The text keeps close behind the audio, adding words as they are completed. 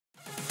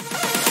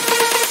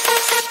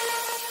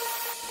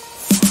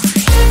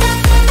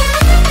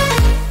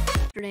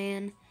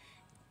Dan,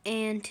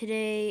 and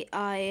today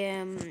I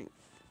am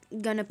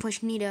gonna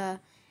push Nita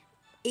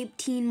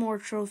 18 more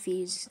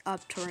trophies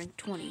up to rank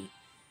 20.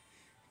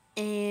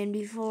 And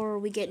before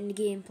we get into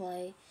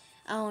gameplay,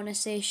 I want to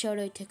say a shout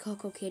out to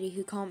Coco Kitty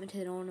who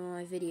commented on one of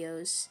my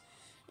videos.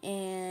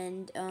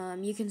 And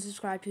you can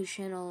subscribe to his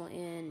channel,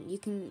 and you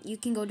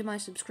can go to my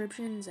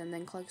subscriptions and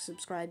then click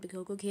subscribe to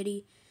Coco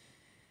Kitty.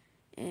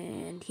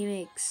 And he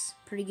makes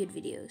pretty good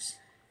videos,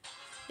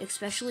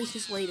 especially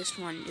his latest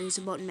one. It was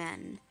about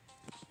Madden,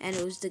 and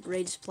it was the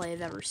greatest play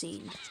I've ever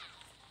seen.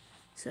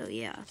 So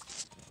yeah.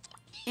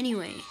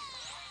 Anyway,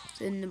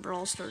 then the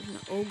brawl starts.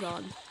 Oh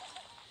god,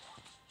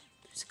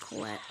 there's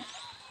Colette.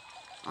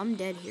 I'm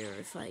dead here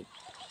if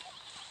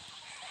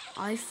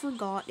I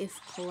forgot if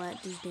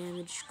Colette does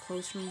damage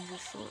close range or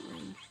short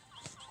range.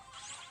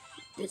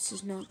 This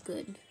is not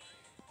good.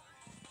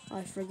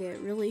 I forget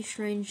really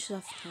strange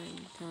stuff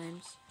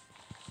times.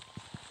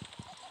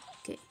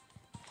 Okay,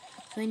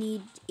 so I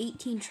need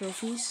 18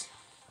 trophies.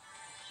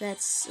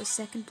 That's a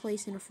second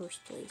place and a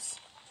first place.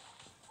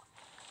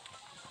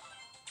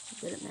 I'm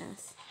good at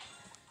math.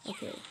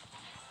 Okay.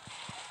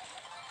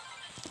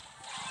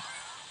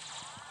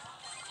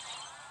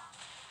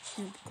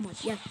 Come on,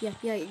 yeah,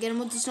 get him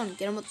with the stun,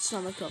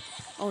 let's go.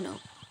 Oh no.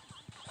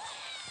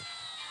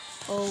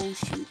 Oh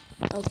shoot.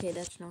 Okay,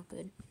 that's not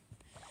good.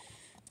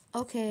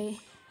 Okay,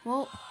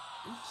 well,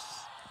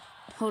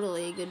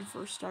 totally a good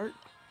first start.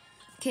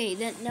 Okay,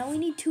 now we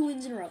need 2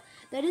 wins in a row.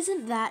 That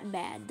isn't that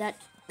bad. That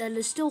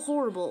is still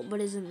horrible, but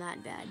isn't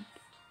that bad.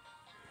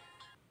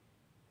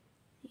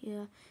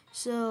 Yeah,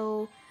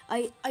 so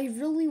I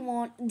really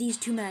want these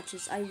 2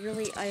 matches. I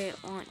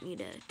want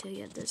Nita to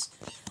get this.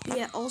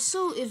 Yeah,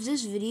 also, if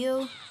this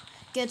video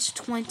gets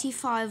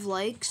 25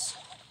 likes,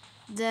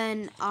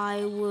 then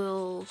I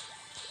will,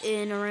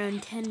 in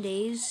around 10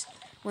 days,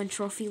 when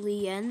Trophy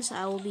League ends,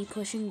 I will be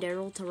pushing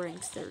Daryl to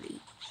rank 30.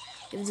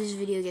 If this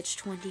video gets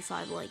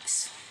 25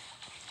 likes.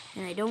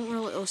 And I don't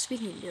really, oh,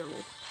 speaking of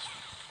Daryl.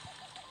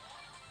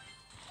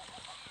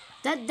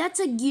 That's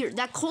a gear.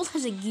 That Colt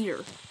has a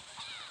gear.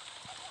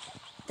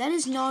 That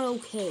is not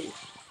okay.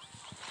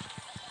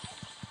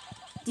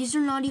 These are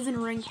not even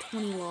ranked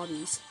 20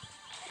 lobbies.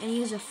 And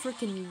he has a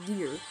freaking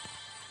gear.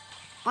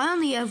 I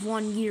only have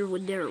 1 gear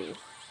with Daryl.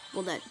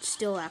 Well, that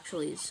still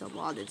actually is a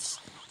lot.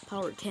 It's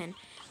power 10.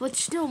 But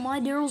still,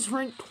 my Daryl's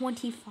ranked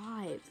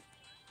 25.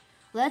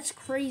 That's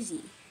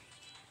crazy.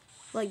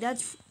 Like,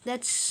 that's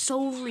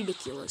so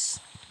ridiculous.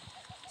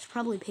 It's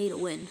probably pay to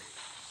win.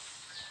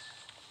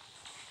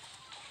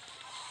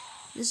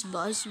 This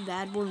Buzz,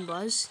 Badborn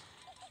Buzz,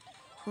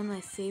 one of my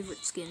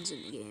favorite skins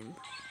in the game.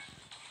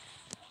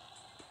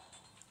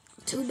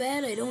 Too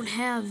bad I don't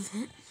have,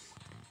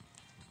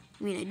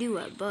 I mean, I do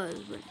have Buzz,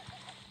 but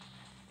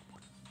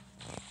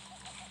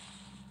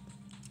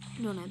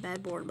I don't have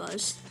Badborn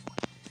Buzz.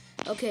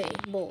 Okay,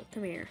 Bull,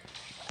 come here.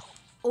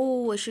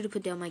 Oh, I should have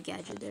put down my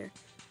gadget there.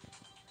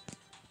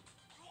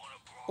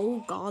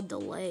 Oh god, the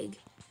leg.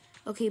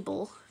 Okay,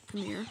 Bull,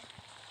 come here.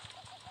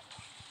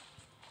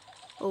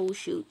 Oh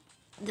shoot.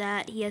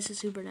 He has a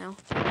super now.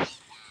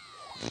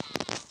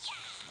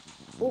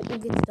 Oh,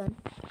 it gets done.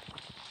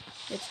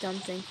 It's done,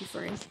 thank you,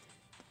 Frank.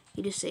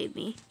 He just saved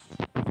me.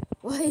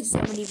 Why is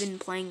someone even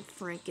playing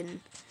Frank in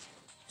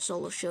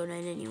Solo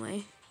Showdown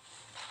anyway?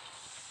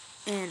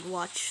 And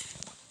watch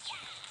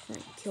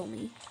Frank kill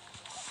me.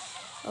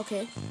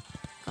 Okay,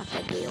 got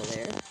that Gale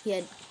there. He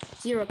had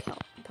 0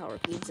 power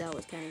cubes, that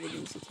was kind of an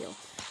easy kill.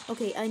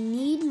 Okay, I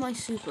need my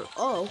super.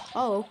 Oh.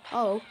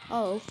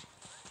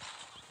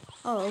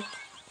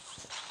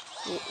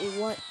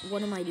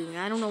 What am I doing?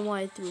 I don't know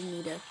why I threw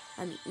Nita.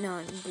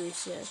 No,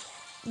 Bruce there.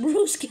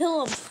 Bruce,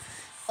 kill him!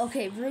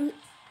 Okay,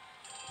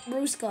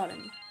 Bruce got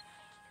him.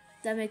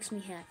 That makes me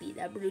happy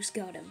that Bruce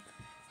got him.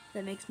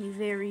 That makes me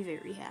very,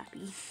 very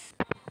happy.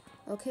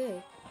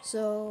 Okay,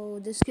 so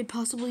this could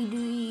possibly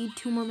be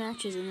 2 more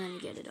matches and then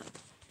get it up.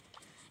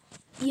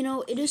 You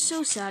know, it is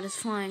so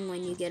satisfying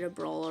when you get a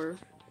brawler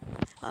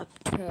up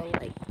to,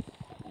 like,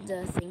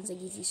 the things that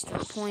give you star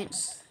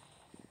points.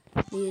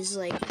 These,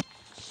 like,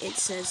 it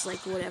says,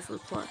 like, whatever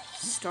plus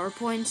star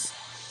points,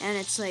 and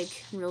it's,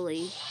 like,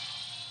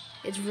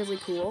 it's really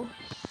cool.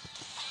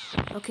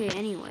 Okay,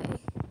 anyway.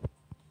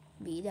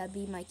 That'd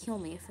be my kill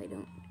me if I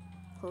don't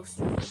close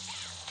to it.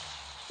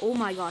 Oh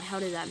my god, how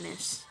did that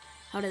miss?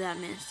 How did that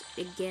miss?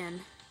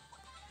 Again.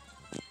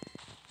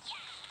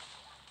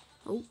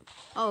 Oh.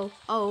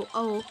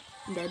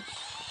 I'm dead.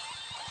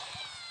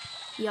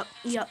 Yep.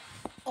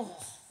 Oh.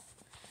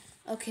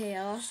 Okay,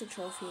 I lost a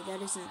trophy.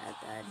 That isn't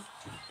that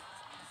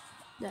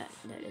bad.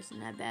 That isn't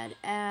that bad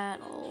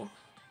at all.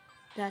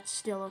 That's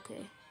still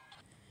okay.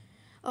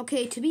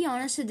 Okay, to be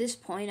honest, at this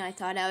point, I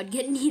thought I would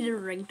get Nita to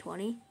rank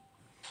 20.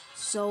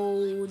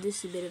 So,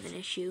 this is a bit of an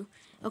issue.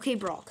 Okay,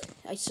 Brock,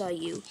 I saw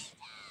you.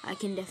 I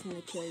can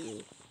definitely kill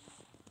you.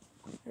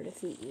 Or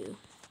defeat you.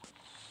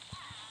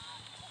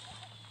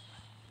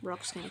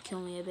 Brock's gonna kill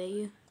me, I bet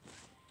you.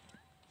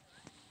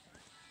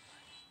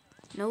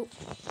 Nope.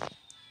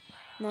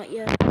 Not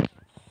yet.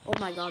 Oh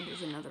my god,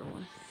 there's another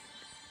one.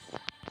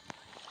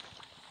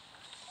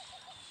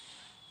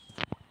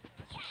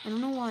 I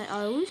don't know why.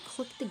 I always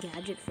click the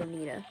gadget for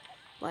Nita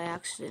by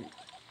accident.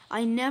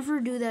 I never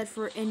do that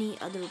for any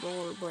other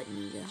brawler but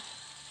Nita.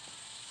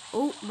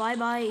 Oh,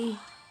 bye-bye,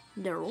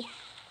 Daryl.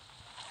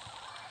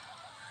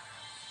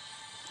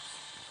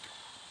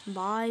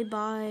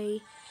 Bye-bye,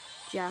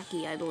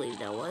 Jackie, I believe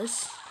that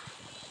was.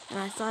 And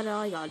I thought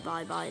I got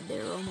bye-bye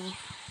Daryl.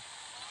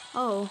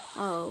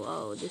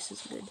 Oh, this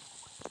is good.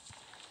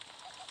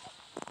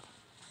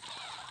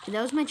 Okay,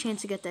 that was my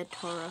chance to get that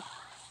Tara.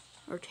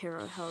 Or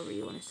Tara, however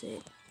you want to say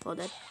it. Oh,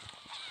 that...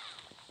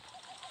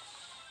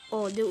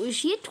 Oh, dude, was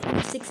she at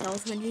 26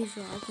 health when she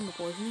survived from the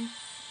poisoning?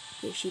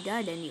 Yeah, she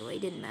died anyway,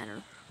 didn't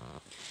matter.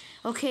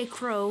 Okay,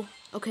 Crow.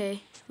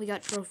 Okay, we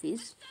got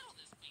trophies.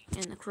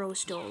 And the Crow is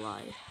still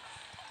alive.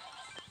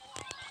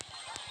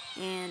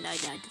 And I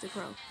died to the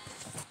Crow.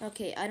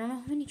 Okay, I don't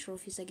know how many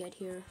trophies I get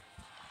here.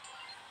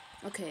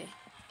 Okay,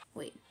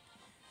 wait.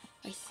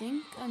 I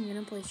think I'm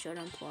gonna play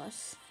Showdown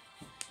Plus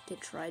to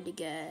try to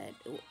get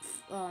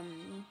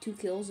 2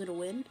 kills at a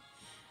win.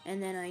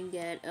 And then I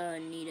get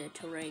Nita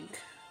to rank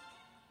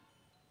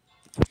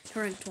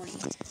 20.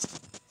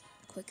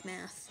 Quick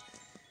math.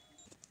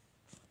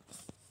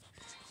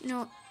 You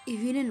know, if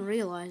you didn't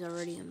realize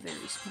already, I'm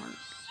very smart.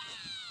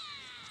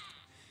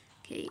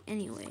 Okay,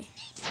 anyway.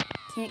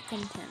 Can't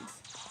come 10th.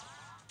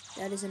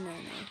 That is a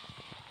no-no.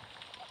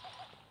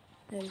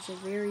 That is a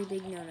very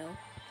big no-no.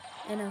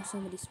 And now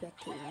somebody's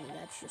spectating me.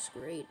 That's just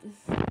great.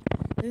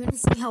 They're gonna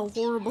see how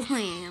horrible I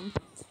am.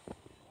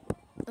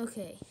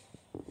 Okay.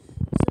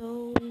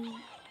 So,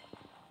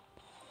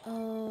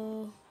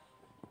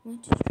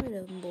 let's just try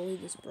to bully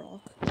this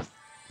Brock a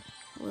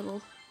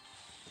little.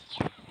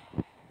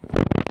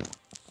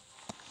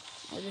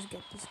 I'll just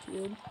get this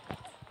cube.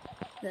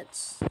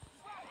 That's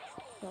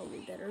probably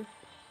better.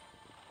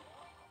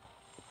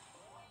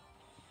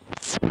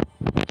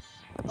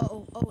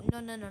 Oh,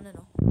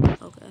 no.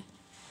 Okay.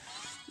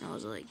 I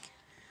was like,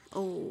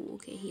 oh,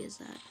 okay, he has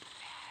that.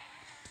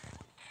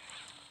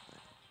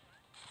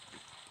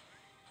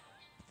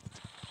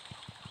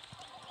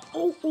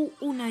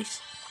 Oh,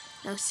 nice.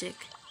 That was sick.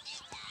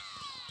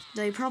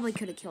 Though he probably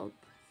could have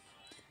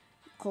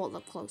called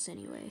up close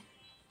anyway.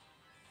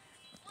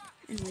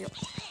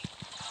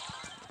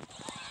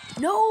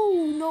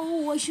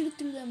 No, I should have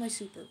threw that my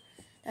super.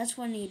 That's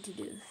what I need to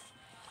do.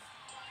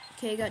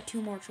 Okay, I got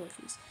 2 more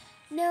trophies.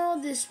 Now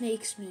this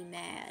makes me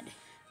mad.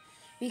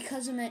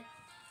 Because I'm at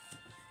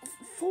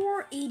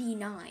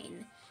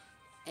 489.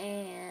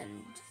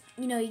 And,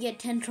 you know, you get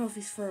 10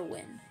 trophies for a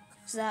win.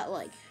 So that,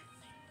 like,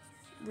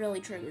 really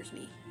triggers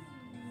me.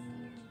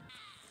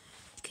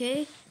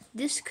 Okay,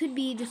 this could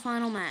be the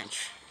final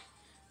match.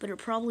 But it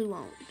probably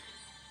won't.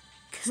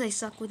 Because I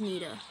suck with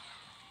Nita.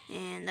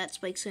 And that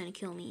Spike's gonna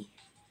kill me.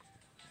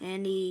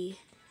 And he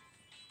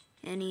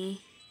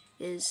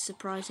is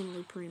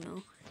surprisingly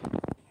primo.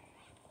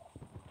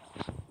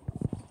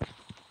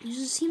 He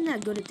doesn't seem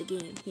that good at the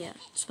game. Yeah,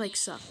 Spike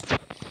sucked.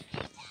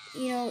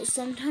 You know,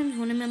 sometimes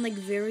when I'm in like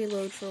very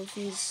low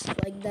trophies,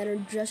 like that are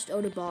just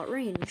out of bot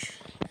range,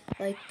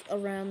 like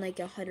around like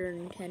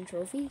 110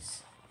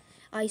 trophies,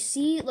 I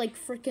see like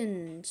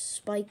frickin'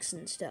 spikes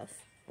and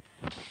stuff.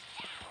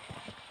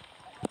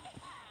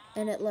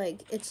 And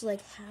it's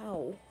like,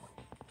 how?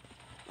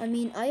 I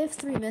mean, I have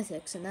 3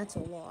 mythics, and that's a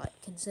lot,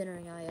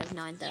 considering I have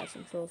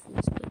 9,000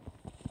 trophies,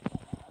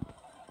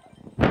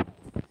 but...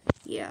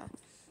 yeah.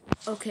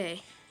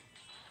 Okay.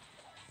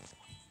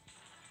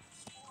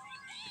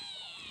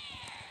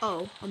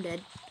 Oh, I'm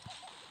dead.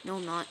 No,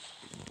 I'm not.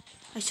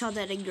 I saw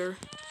that Edgar.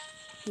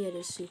 He had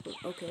his super.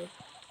 Okay.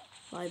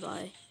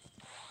 Bye-bye.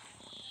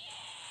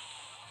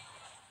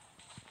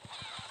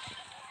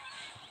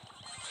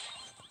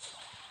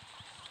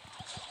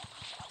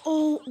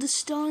 Oh, the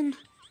stun.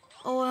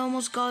 Oh, I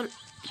almost got it.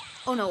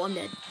 Oh, no, I'm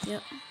dead.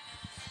 Yep.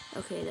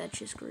 Okay, that's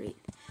just great.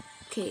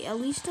 Okay, at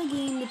least I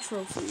gained the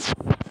trophy.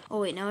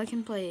 Oh, wait, now I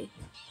can play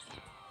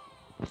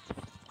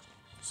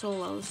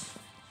solos.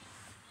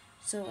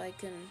 So I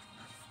can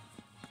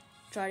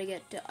try to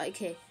get to...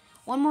 okay,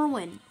 one more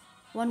win.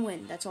 1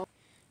 win, that's all.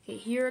 Okay,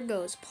 here it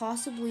goes.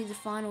 Possibly the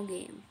final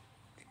game.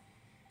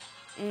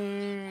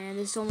 And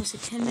this is almost a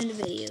 10-minute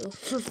video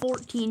for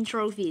 14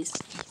 trophies.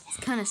 It's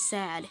kind of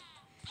sad.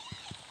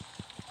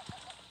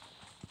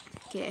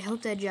 Okay, I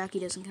hope that Jackie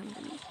doesn't come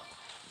to me.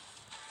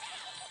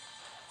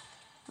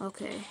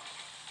 Okay.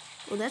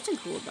 Well, that's a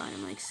cool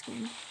Dynamite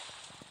skin.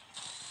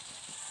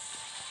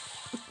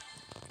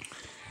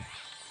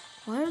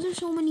 Why are there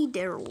so many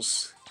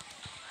Daryls?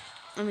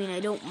 I mean, I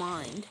don't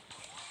mind.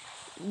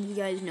 You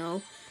guys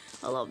know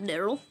I love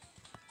Daryl.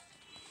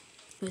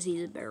 Because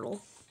he's a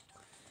barrel.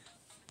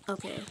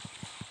 Okay.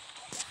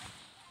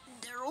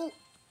 Daryl,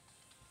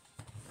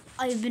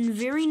 I've been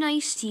very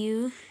nice to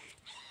you.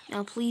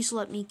 Now please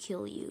let me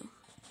kill you.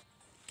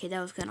 Okay, that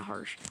was kind of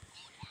harsh.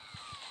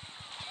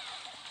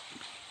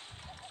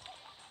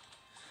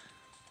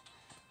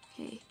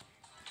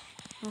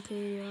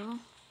 Okay, Daryl.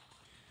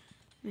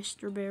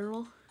 Mr.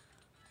 Barrel.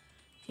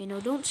 Okay, no,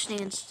 don't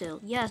stand still.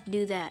 Yes,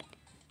 do that.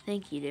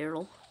 Thank you,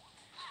 Daryl.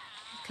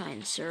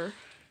 Kind sir.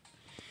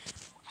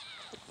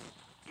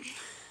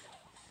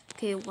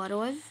 Okay, why do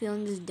I have a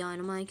feeling this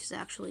dynamite is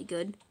actually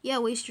good? Yeah,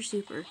 waste your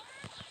super.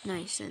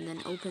 Nice, and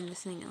then open the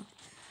thing up.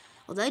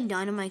 Well, that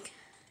dynamite,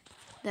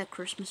 that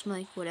Christmas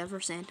mic,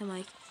 whatever, Santa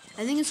mic.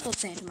 I think it's called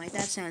Santa mic.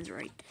 That sounds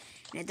right.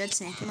 And that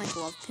Santa mic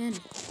glove pin.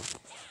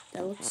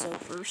 That looks so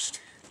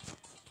cursed.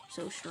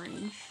 So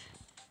strange.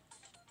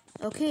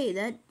 Okay,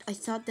 that, I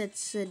thought that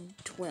said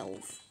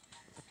 12.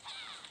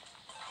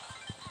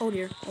 Oh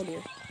dear, oh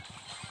dear.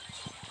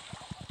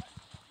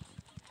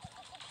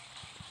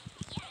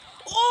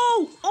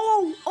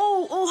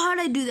 Oh, how'd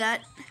I do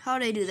that?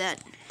 How'd I do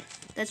that?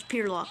 That's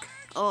pure luck.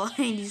 Oh,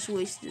 I just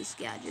wasted this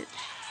gadget.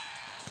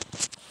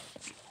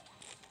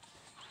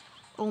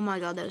 Oh my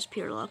god, that was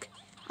pure luck.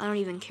 I don't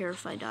even care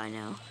if I die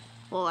now.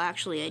 Well,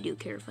 actually, I do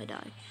care if I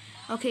die.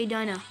 Okay,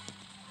 Dinah,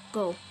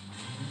 go.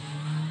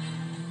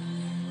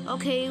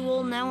 Okay,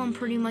 well, now I'm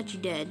pretty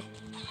much dead.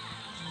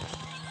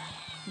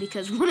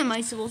 Because what am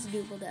I supposed to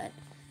do with that?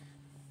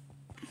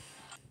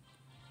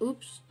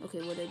 Oops.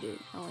 Okay, what did I do?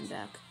 I went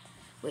back.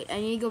 Wait,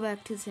 I need to go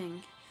back to the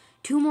thing.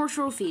 2 more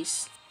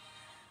trophies.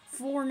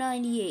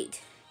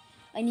 498.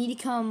 I need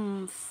to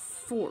come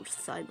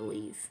 4th, I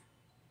believe.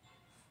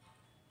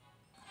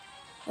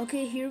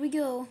 Okay, here we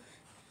go.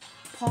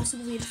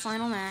 Possibly the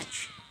final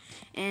match.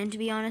 And to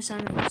be honest,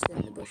 I'm gonna sit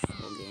in the bush the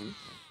whole game.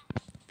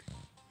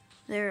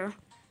 There.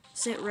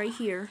 Sit right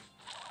here.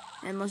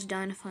 Unless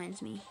Dinah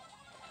finds me.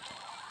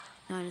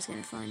 Dinah's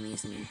gonna find me,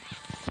 isn't he?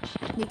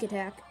 Sneak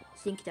attack.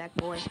 Sneak attack,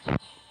 boy.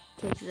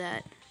 Take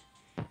that.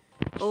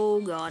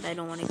 Oh god, I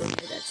don't want to go near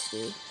that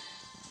stew.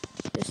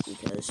 Just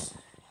because.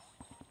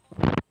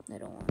 I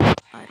don't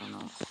want. I don't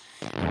know.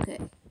 Okay.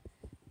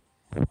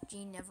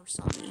 Gene never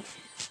saw me.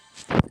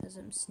 Because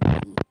I'm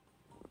sneaky.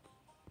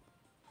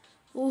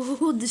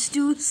 Oh, the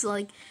stew's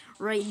like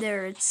right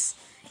there. It's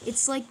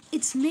like,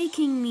 it's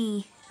making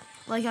me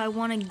like I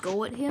want to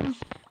go at him.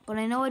 But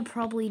I know I'd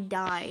probably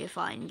die if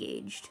I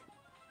engaged.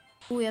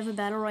 We have a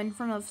battle right in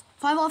front of us.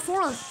 5 left,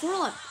 4 left, 4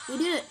 left. We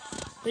did it.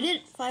 We did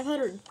it.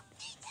 500.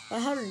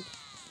 500.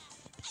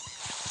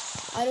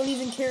 I don't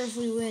even care if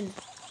we win.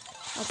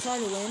 I'll try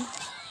to win.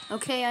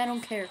 Okay, I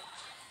don't care.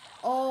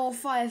 Oh,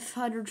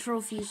 500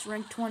 trophies,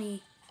 rank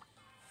 20.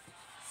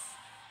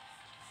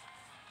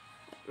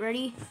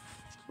 Ready?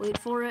 Wait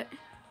for it.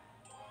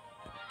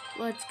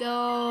 Let's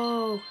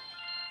go.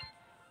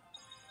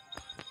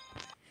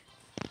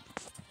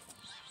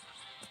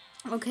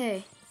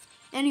 Okay.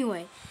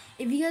 Anyway,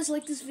 if you guys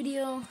like this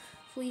video,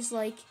 please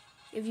like.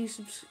 If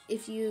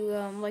you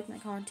like my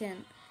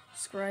content,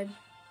 subscribe.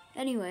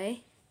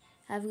 Anyway,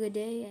 have a good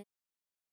day.